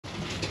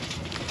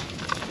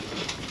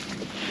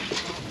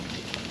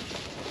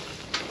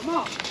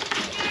on.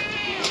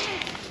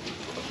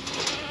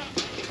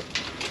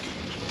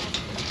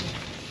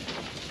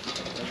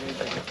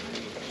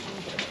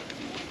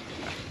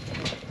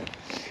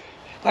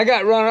 I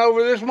got run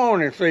over this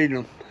morning feeding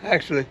them,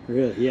 actually.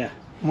 Really? Yeah.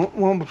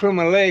 One between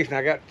my legs, and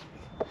I got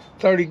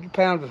 30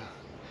 pounds of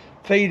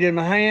feed in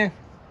my hand.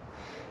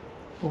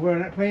 Over in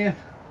that pen.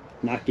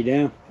 Knock you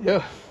down?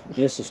 Yeah.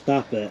 This will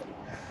stop that.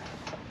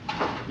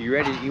 You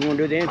ready? You want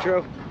to do the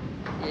intro?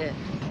 Yeah.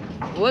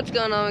 What's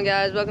going on,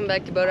 guys? Welcome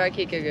back to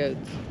Kiko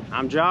Goats.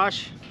 I'm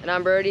Josh. And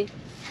I'm Brody.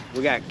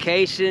 We got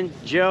Kaysen,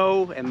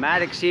 Joe, and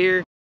Maddox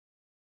here.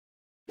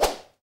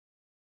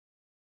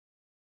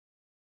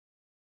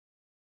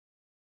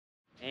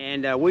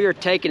 And we are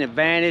taking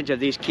advantage of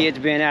these kids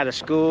being out of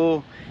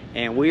school,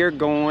 and we are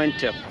going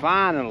to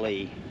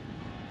finally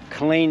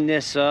clean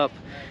this up.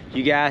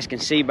 You guys can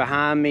see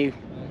behind me,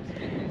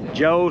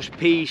 Joe's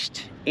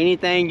pieced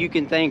anything you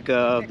can think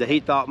of that he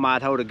thought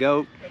might hold a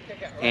goat,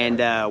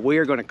 and we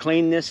are going to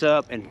clean this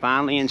up and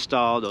finally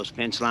install those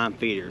fence line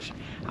feeders.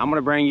 I'm going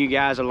to bring you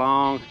guys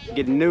along,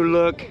 get a new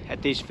look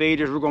at these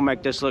feeders. We're going to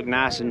make this look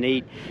nice and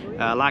neat.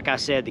 Like I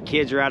said, the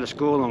kids are out of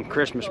school on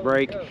Christmas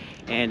break,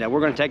 and we're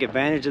going to take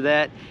advantage of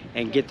that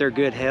and get their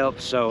good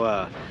help.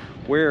 So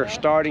we're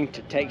starting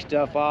to take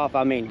stuff off.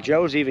 I mean,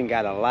 Joe's even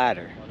got a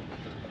ladder.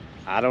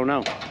 I don't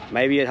know,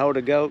 maybe it'd hold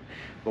a goat,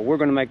 but we're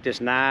going to make this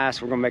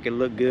nice. We're going to make it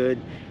look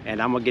good, and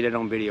I'm going to get it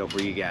on video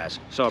for you guys.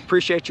 So I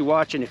appreciate you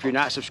watching. If you're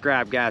not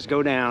subscribed, guys,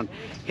 go down,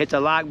 hit the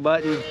like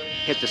button,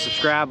 hit the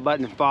subscribe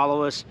button, and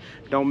follow us.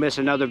 Don't miss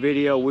another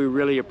video. We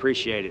really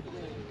appreciate it.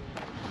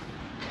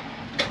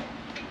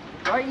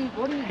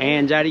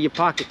 Hands out of your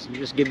pockets and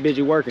just get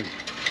busy working.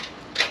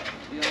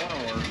 You don't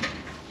want to work.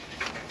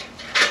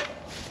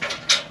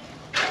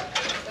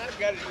 I've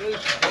got it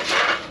loose.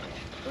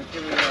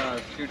 Can we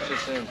scoot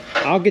this in?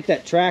 I'll get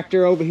that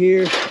tractor over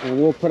here,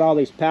 and we'll put all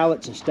these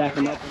pallets and stack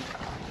them up.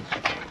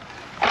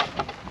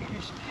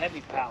 Here's some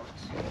heavy pallets.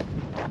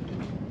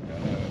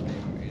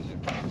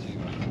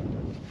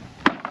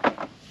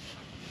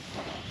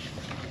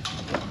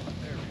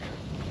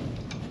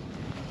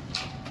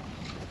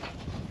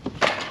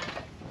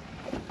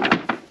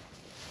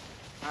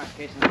 All right,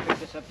 Casey, let's pick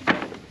this up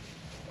together.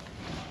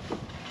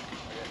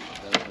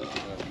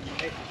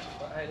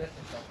 Hey, this is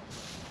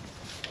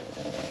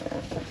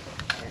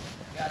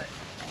Got it.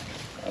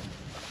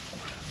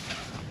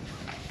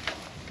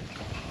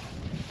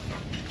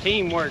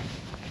 Teamwork.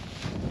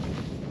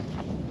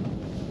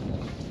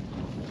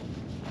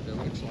 It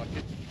looks like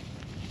it.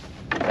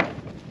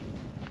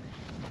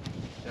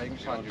 Yeah, you can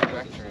find your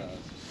tractor.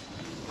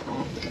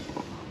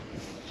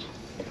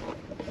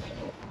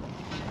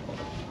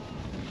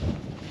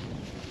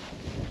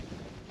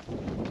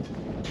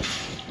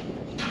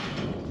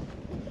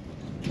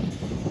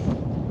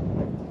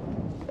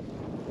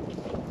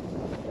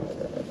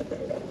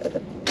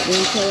 You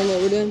want to tell them what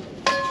we're doing?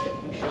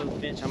 Show the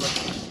fence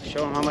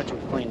show them how much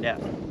we've cleaned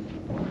out.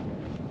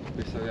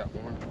 We still got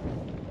more.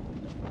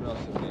 What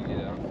else did we get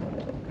out?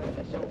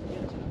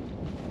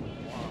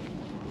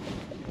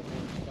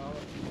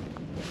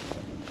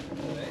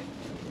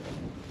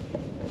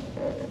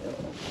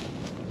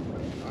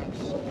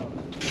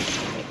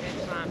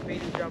 Fence line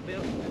feeders y'all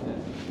built?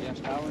 Yeah,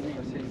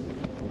 let's see.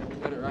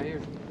 Got it right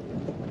here.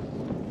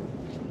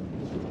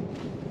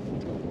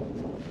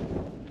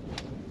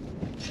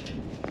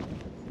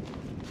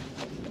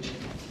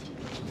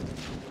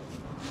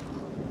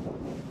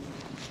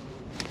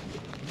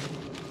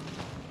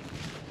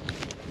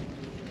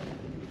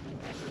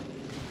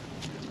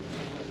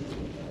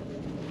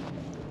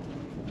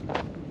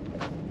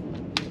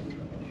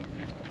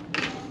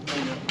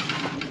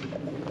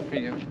 Here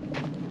you go.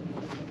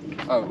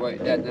 Oh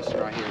wait, Dad, this is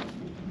right here.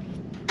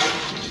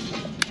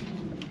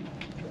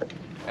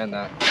 And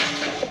that.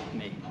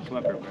 Me. Come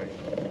up here, buddy.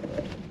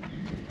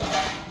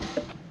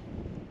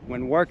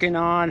 When working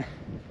on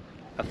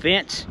a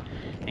fence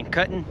and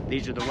cutting,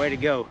 these are the way to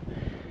go.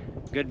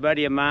 Good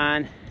buddy of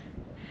mine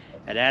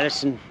at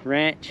Addison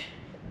Ranch,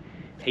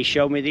 he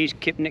showed me these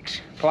Kipnick's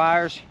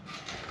pliers.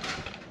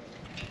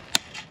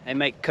 They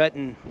make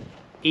cutting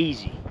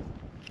easy.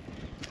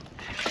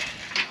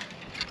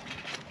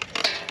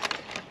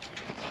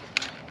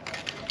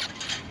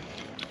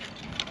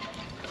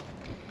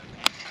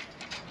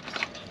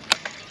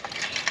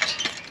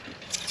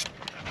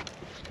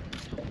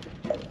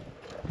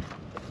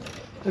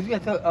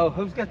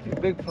 Who's got the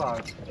big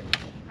pliers?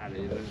 I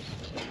do.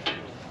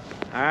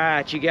 All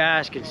right, you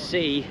guys can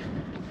see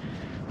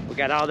we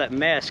got all that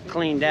mess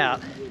cleaned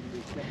out,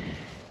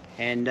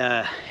 and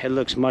it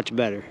looks much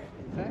better.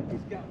 In fact,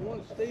 it's got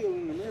one steel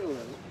in the middle of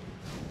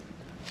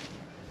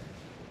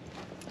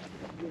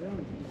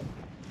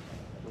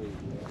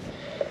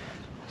it.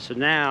 So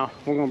now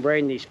we're gonna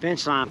bring these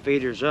fence line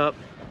feeders up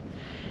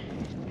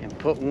and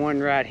put one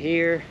right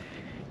here,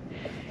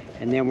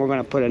 and then we're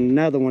gonna put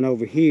another one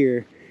over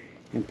here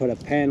and put a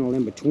panel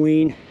in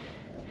between,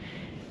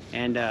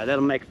 and that'll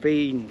make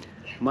feeding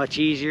much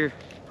easier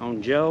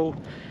on Joe,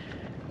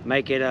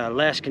 make it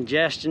less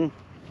congestion,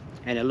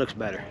 and it looks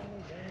better.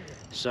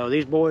 So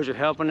these boys are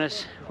helping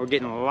us. We're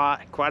getting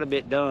quite a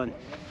bit done.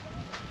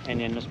 And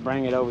then let's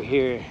bring it over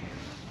here.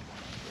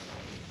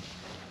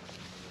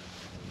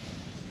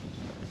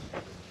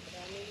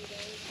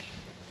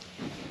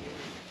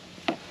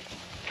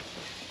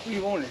 Where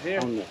you want it here?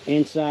 On the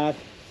inside.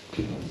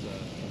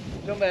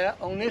 Somebody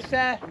on this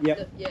side?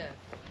 Yep. Yeah.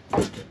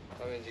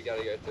 That means you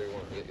gotta go through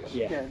one of these.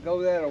 Yeah. Yeah,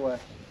 go that way.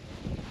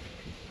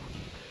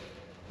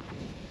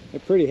 They're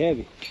pretty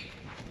heavy.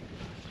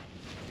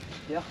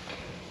 Yeah.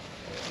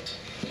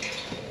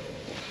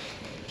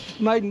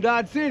 Made in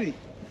Dodge City.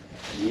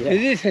 Yeah.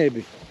 It is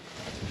heavy.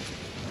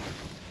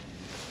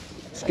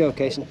 Let's go,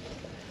 Casey.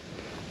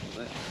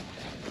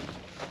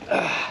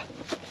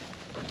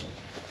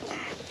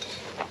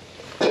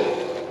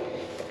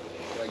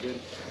 Good?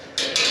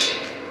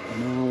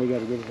 No, we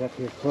gotta get it up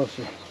here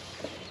closer.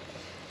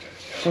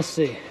 Let's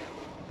see.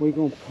 We're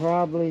gonna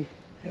probably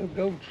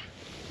Go.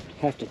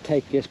 have to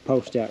take this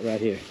post out right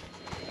here.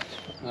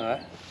 All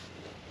right.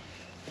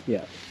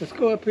 Yeah. Let's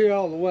go up here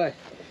all the way.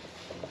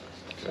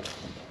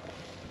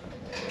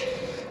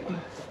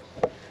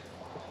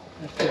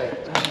 That's good.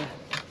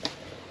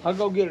 I'll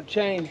go get a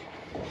chain.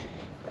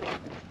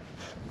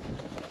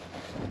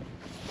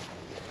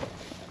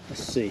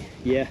 Let's see.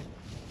 Yeah.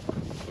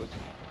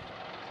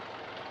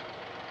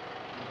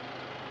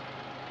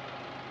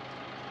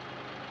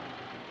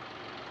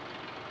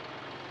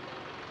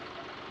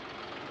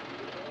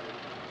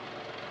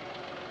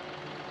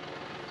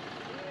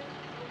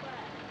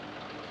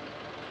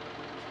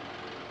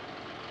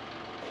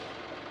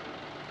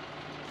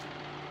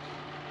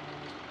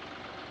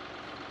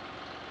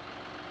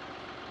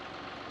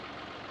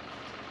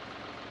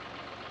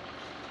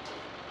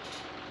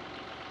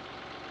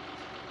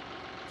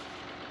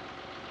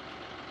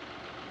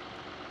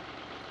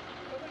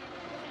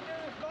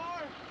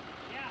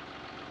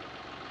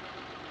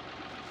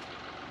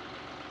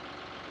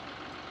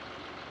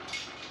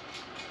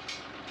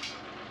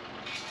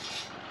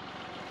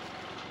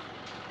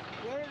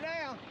 Let her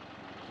down.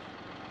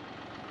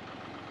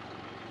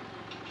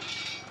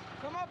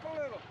 Come up a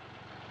little.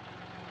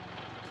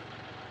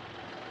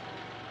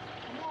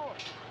 Come on.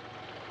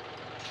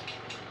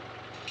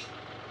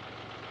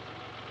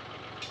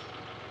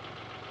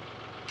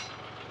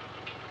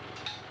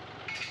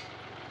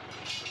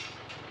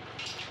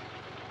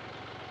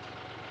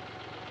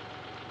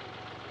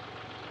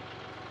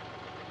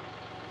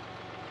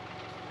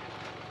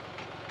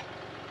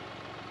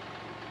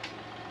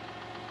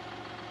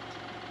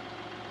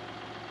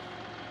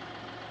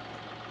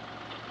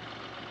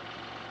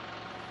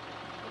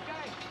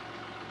 Okay.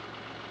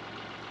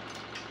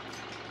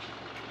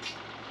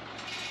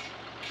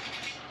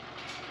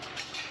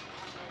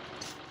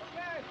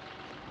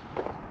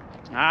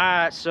 All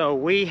right, so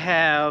we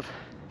have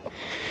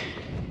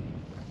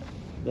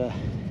the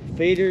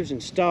feeders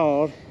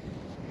installed,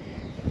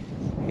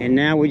 and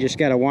now we just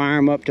got to wire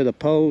them up to the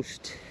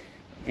post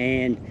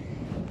and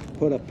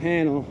put a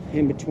panel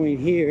in between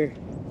here,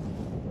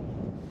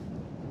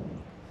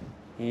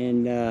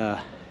 and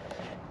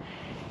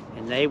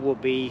they will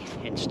be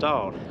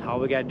installed. All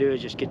we got to do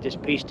is just get this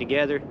piece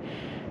together.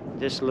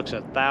 This looks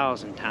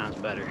 1,000 times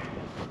better.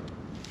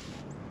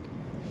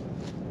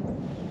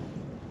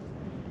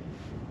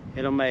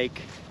 It'll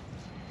make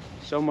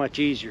so much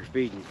easier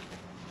feeding.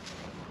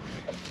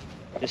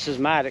 This is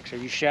Maddox. Are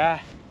you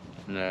shy?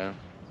 No.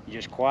 You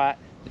just quiet?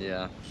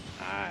 Yeah.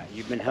 Alright,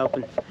 you've been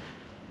helping?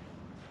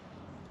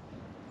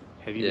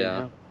 Have you been Yeah.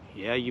 helping?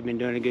 Yeah, you've been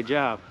doing a good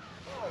job.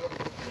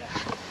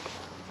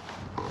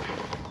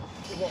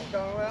 You walk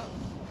down around?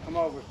 Come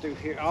over through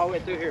here, all the way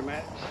through here,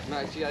 Maddox.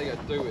 Max, you gotta go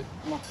through it.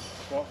 Come on,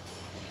 walk.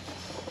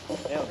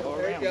 Yeah, go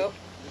There around. you go.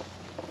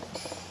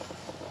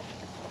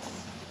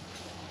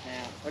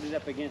 Now, put it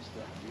up against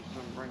the Use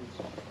some brains.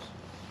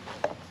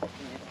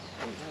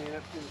 Hang it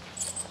up to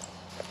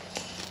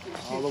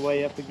all the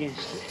way up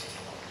against it. Is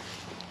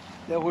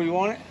that where you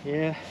want it?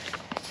 Yeah.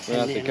 We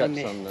have And to then cut let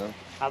me- some though.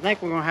 I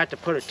think we're gonna have to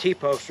put a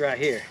T-post right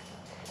here.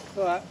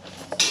 All right.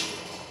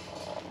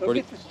 Go What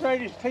do get the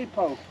straightest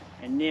T-post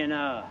And then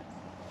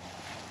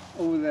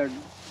over there.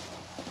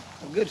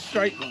 A good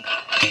straight one.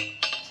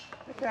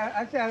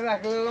 That sounds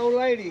like a little old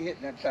lady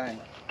hitting that thing.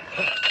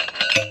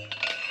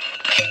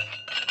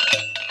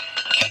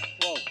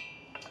 Whoa.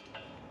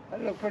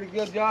 That look pretty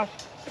good, Josh.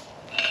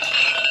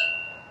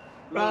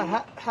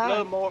 About a how?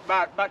 little more,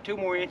 about 2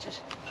 more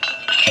inches.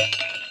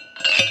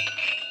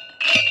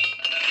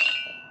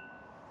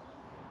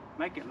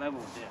 Make it level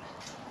with this.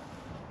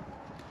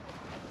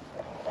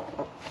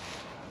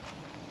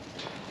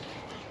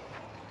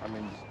 I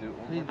mean, just do it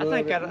one Please more. I do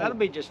think it that'll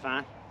be just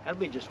fine. That'll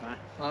be just fine.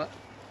 All right.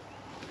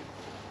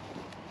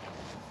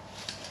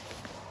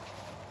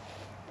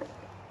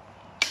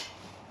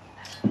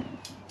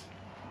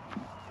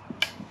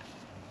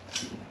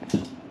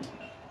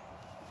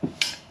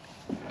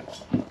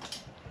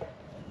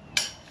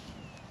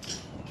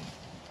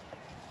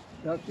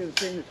 Y'all should have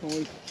seen this when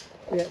we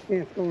see that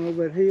fence going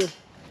over that hill.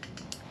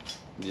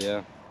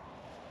 Yeah.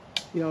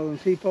 Y'all on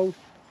T-post.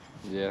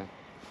 Yeah.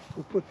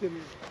 We'll put them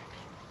in.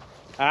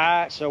 All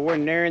right, so we're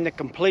nearing the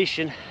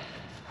completion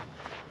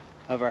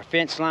of our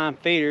fence line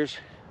feeders.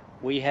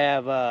 We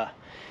have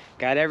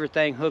got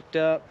everything hooked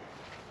up.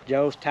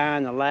 Joe's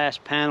tying the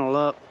last panel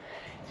up,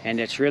 and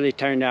it's really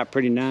turned out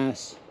pretty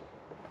nice.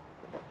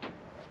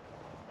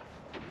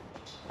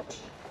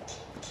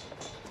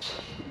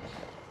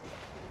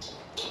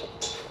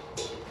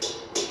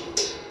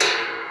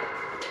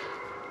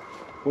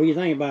 What do you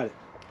think about it?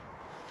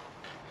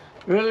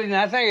 Really,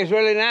 I think it's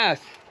really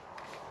nice.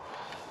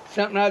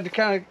 Something I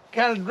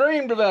kind of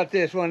dreamed about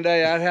this one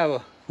day. I'd have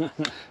a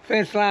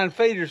fence line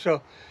feeder,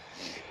 so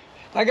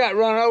I got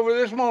run over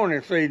this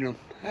morning feeding them.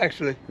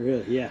 Actually,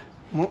 Really? Yeah.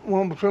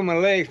 one between my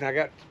legs, and I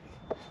got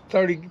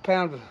 30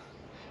 pounds of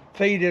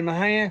feed in my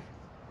hand.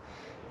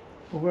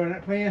 Over in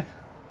that pen.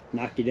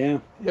 Knock you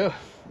down? Yeah.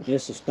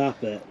 This will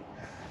stop that.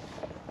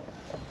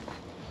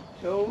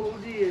 So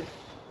did.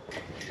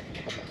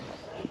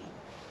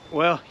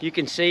 Well, you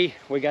can see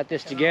we got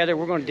this together.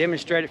 We're going to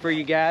demonstrate it for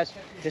you guys.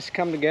 This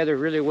come together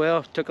really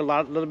well. Took a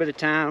little bit of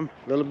time,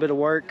 a little bit of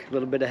work, a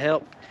little bit of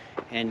help,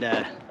 and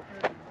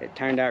it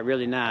turned out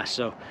really nice.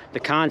 So the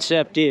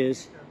concept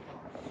is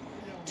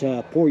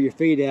to pour your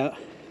feed out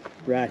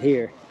right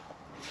here.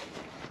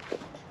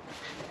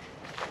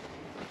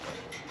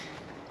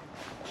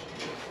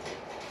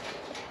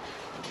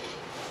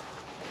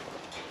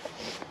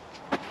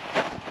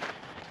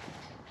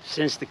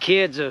 Since the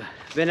kids have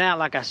been out,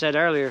 like I said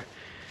earlier,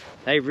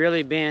 they've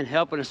really been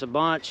helping us a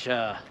bunch.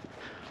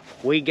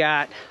 We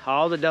got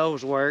all the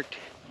does worked,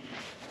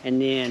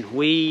 and then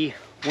we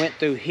went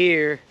through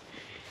here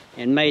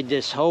and made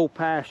this whole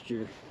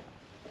pasture.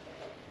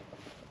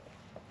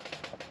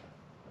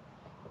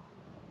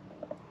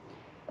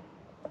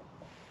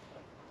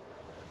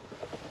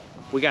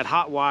 We got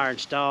hot wire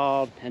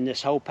installed in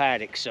this whole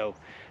paddock, so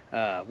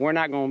we're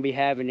not going to be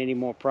having any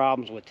more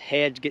problems with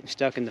heads getting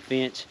stuck in the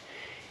fence.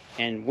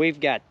 And we've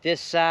got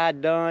this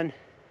side done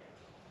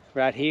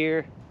right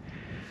here.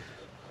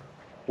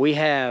 We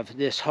have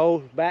this whole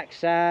back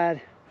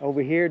side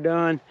over here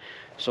done.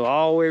 So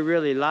all we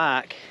really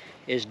like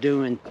is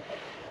doing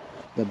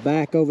the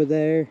back over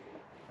there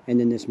and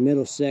then this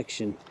middle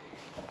section.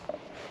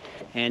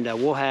 And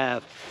we'll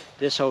have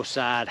this whole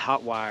side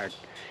hot wired.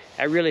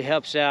 That really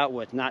helps out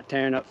with not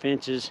tearing up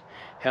fences,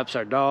 helps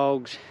our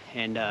dogs,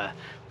 and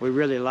we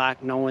really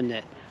like knowing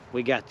that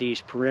we got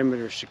these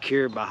perimeters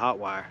secured by hot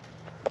wire.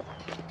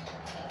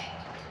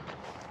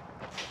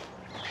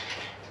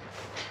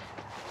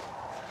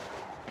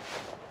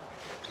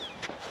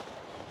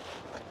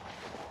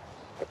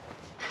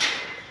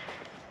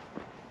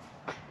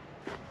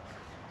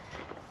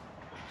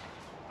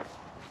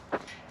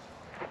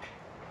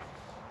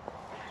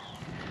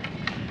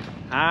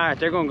 All right,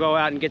 they're gonna go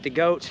out and get the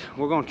goats.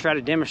 We're gonna try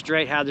to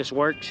demonstrate how this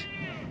works.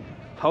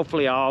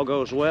 Hopefully all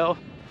goes well.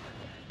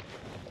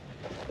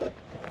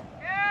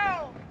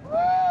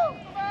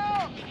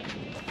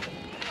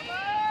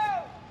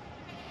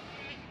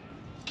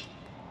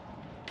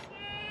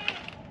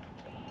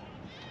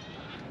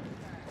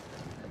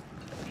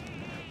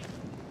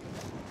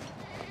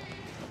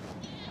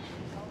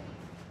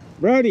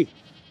 Brody,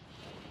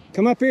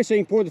 come up here so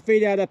you can pour the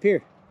feed out up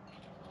here.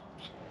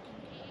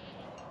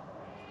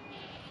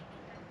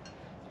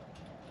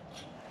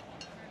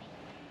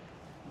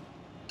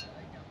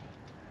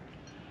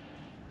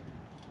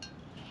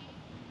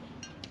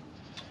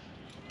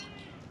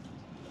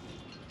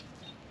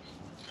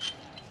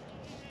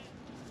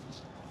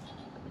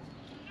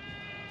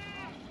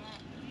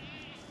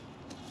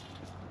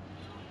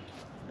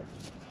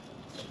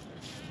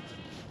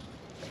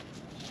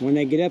 When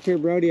they get up here,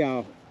 Brody,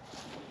 I'll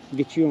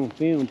get you on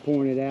film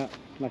pouring it out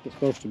like it's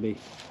supposed to be.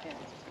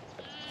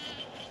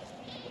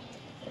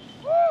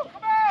 Woo,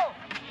 come on!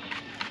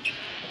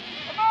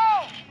 Come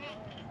on!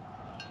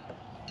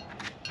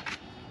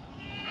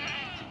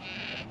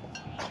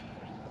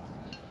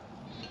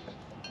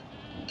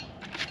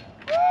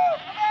 Woo,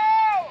 come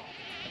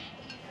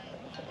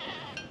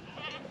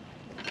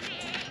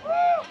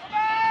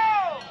on!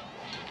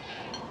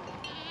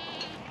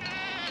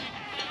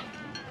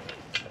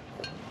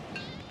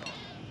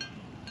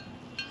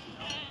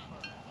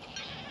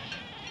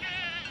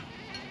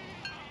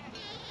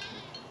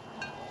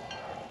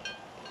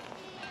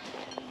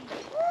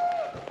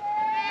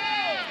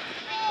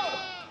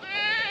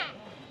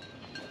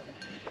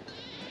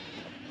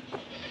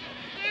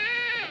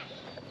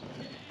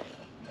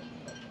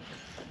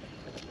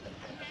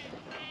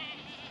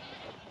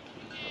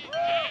 Woo,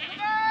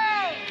 come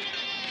on!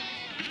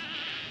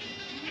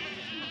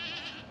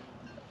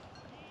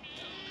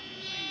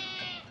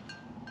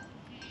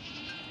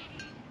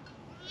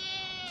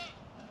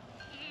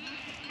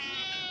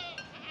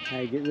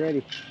 Hey, get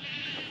ready.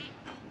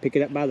 Pick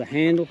it up by the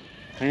handle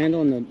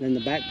and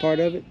the back part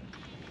of it.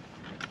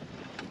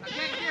 I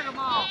can't get them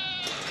all.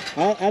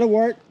 That'll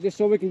work, just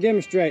so we can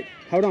demonstrate.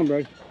 Hold on,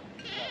 bro.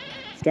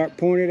 Start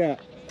pouring it out.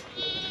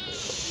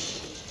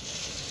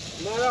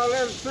 Not all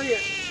ever see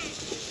it.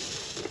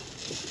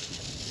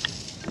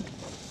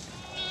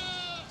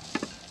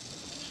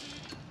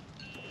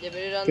 Dip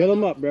it on Fill the...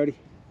 them up, Brody.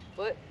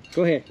 What?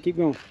 Go ahead, keep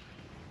going.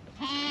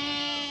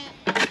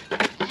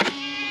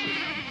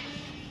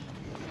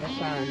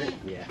 find it.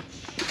 Yeah.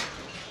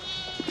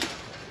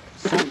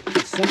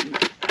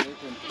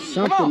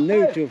 Something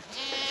new to.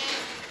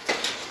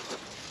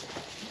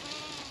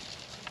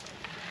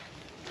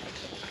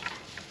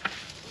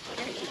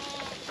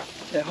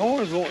 The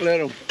horns won't let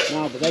them.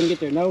 No, but they can get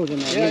their nose in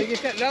there. Yeah, you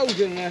get that nose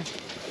in there.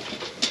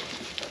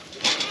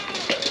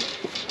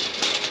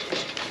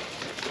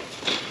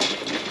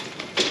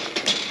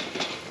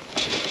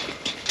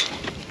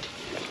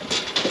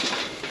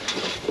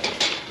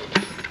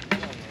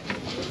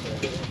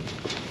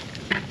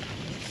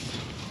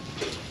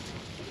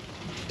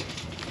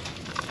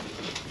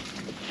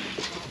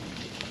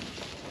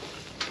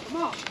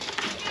 Come on.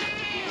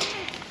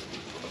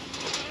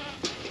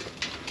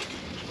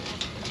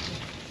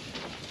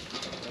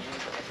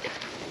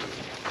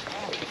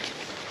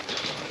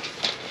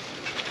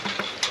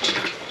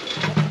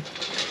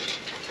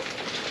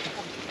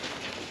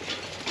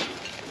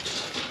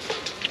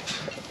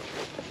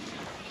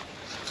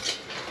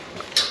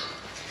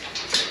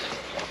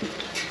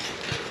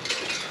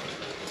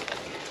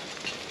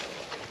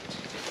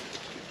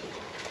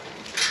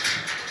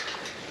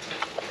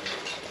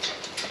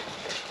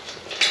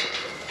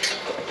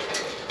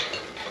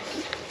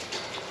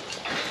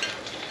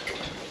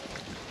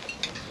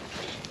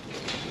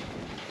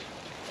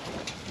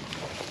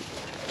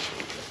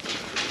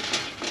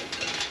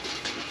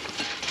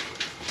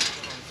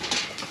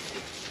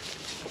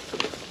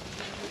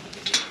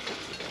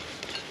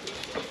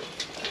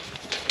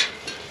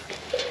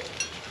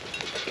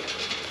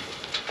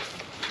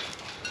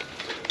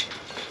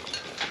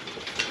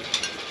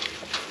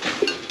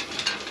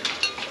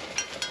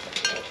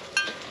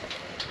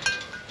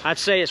 I'd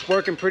say it's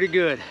working pretty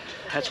good.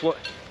 That's what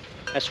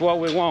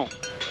we want.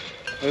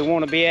 We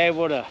want to be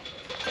able to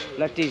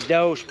let these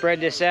does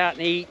spread this out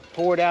and eat,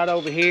 pour it out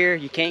over here.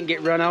 You can't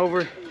get run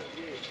over.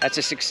 That's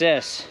a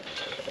success.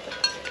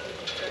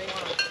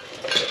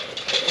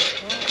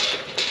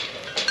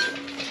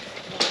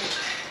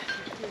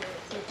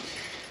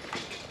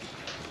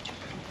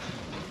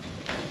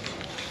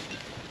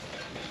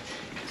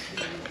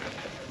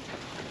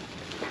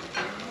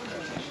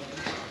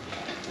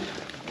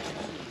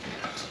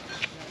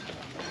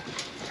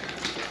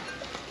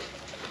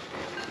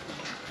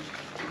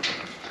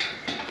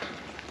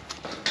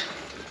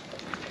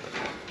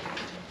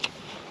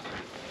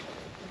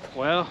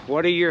 Well,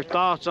 what are your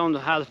thoughts on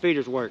how the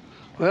feeders work?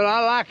 Well,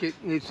 I like it.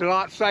 It's a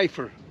lot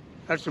safer.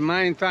 That's the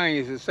main thing,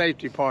 is the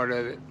safety part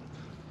of it.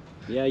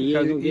 Yeah, you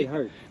ain't gonna get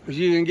hurt. Because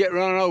you can get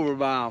run over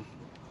by them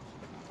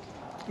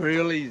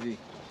real easy.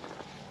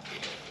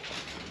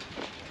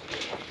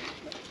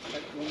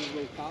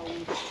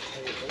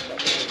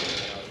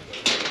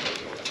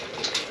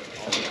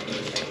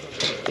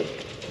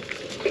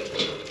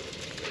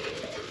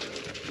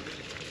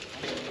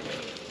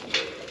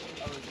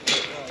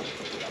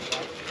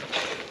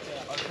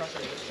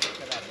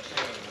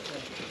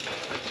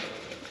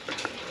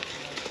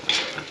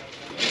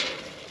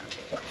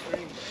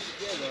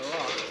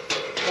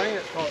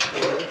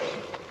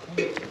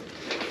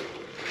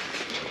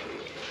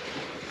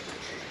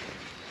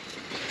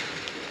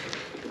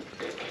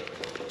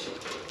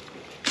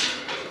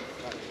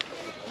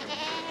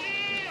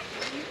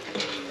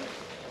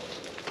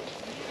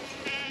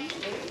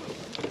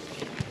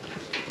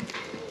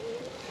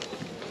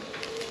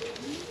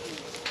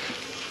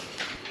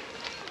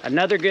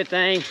 Another good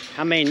thing,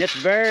 I mean, it's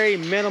very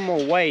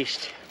minimal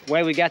waste. The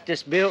way we got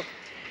this built,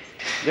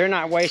 they're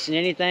not wasting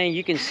anything.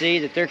 You can see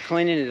that they're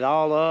cleaning it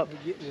all up.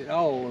 They're getting it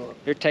all up.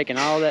 They're taking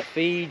all that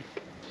feed.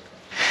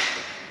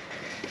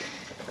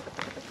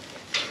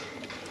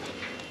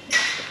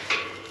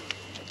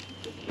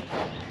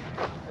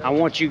 I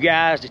want you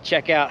guys to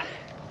check out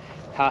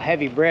how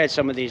heavy bred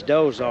some of these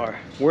does are.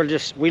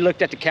 We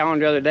looked at the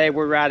calendar the other day.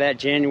 We're right at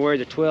January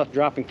the 12th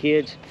dropping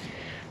kids.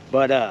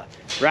 But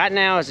right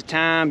now is the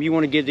time you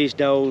want to give these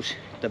does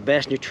the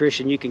best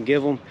nutrition you can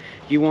give them.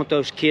 You want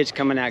those kids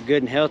coming out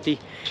good and healthy.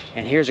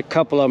 And here's a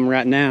couple of them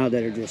right now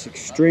that are just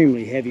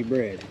extremely heavy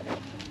bred.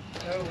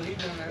 Oh,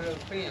 he's on that other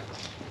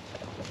fence.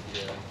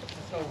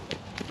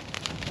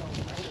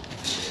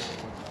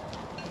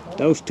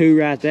 Those two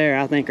right there,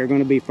 I think, are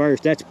going to be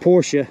first. That's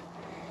Portia.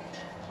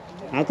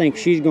 I think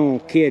she's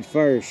going to kid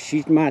first.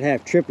 She might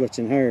have triplets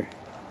in her.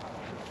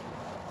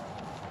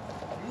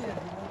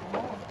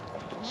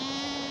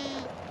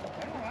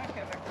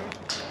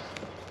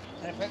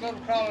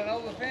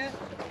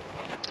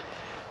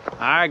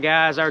 All right,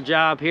 guys, our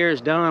job here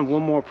is done.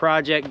 One more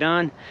project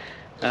done.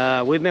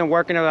 We've been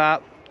working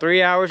about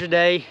 3 hours a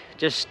day,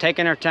 just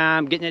taking our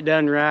time, getting it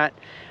done right,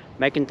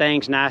 making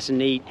things nice and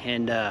neat.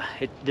 And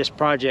this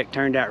project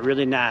turned out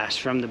really nice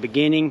from the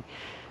beginning.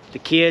 The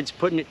kids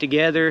putting it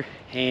together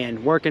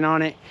and working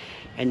on it,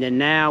 and then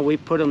now we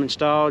put them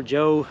installed.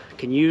 Joe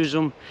can use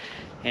them,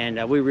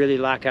 and we really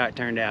like how it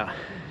turned out.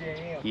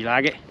 You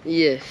like it?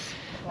 Yes.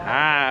 All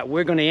right,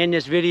 we're going to end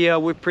this video.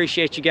 We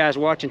appreciate you guys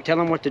watching. Tell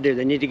them what to do.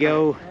 They need to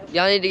go.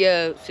 Y'all need to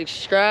go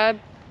subscribe,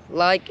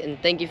 like,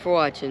 and thank you for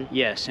watching.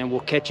 Yes, and we'll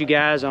catch you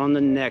guys on the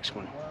next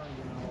one.